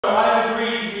I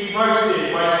agree to be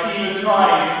roasted by Stephen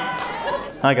Tries.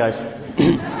 Hi guys.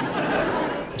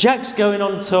 Jack's going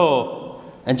on tour,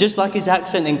 and just like his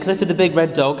accent in Clifford the Big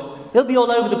Red Dog, he'll be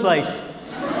all over the place.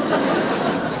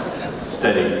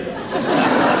 Steady.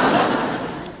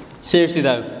 Seriously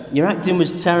though, your acting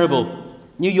was terrible.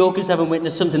 New Yorkers haven't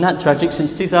witnessed something that tragic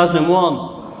since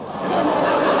 2001.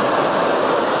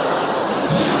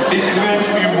 This is meant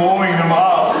to be warming them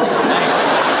up.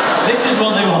 This is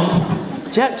what they want.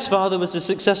 Jack's father was a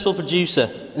successful producer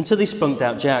until he spunked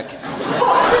out Jack.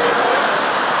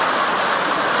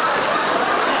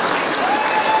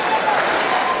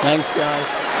 Thanks, guys.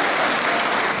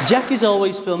 Jack is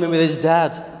always filming with his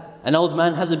dad. An old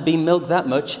man hasn't been milked that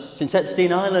much since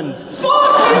Epstein Island.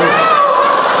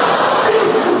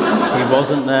 He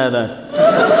wasn't there, though.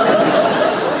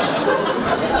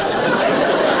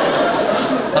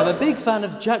 I'm a big fan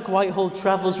of Jack Whitehall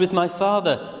Travels with My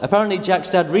Father. Apparently Jack's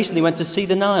dad recently went to see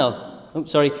the Nile. Oh,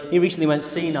 sorry, he recently went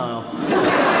senile.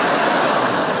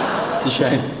 It's a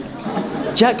shame.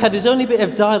 Jack had his only bit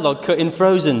of dialogue cut in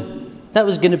Frozen. That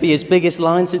was going to be his biggest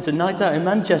line since A Night Out in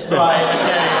Manchester. Right,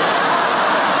 okay.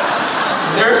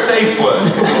 Is there a safe word?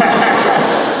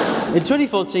 In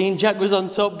 2014, Jack was on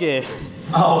Top Gear.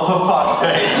 Oh, for fuck's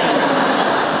sake.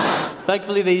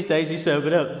 Thankfully these days he's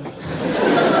sobered up.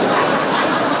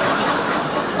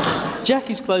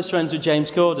 Jack is close friends with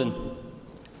James Corden.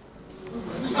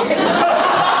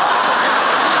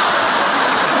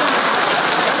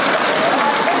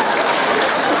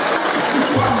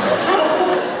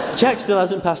 Jack still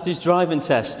hasn't passed his driving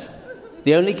test.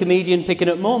 The only comedian picking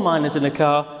up more minors in a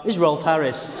car is Rolf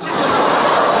Harris.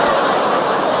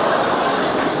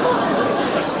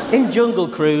 In Jungle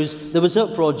Cruise, there was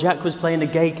uproar Jack was playing a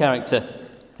gay character.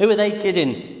 Who are they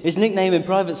kidding? His nickname in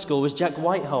private school was Jack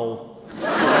Whitehall.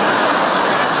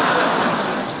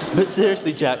 But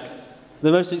seriously, Jack,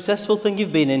 the most successful thing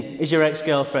you've been in is your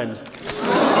ex-girlfriend.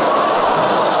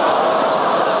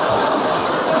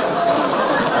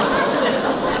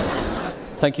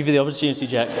 Thank you for the opportunity,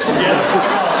 Jack.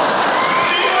 Yes.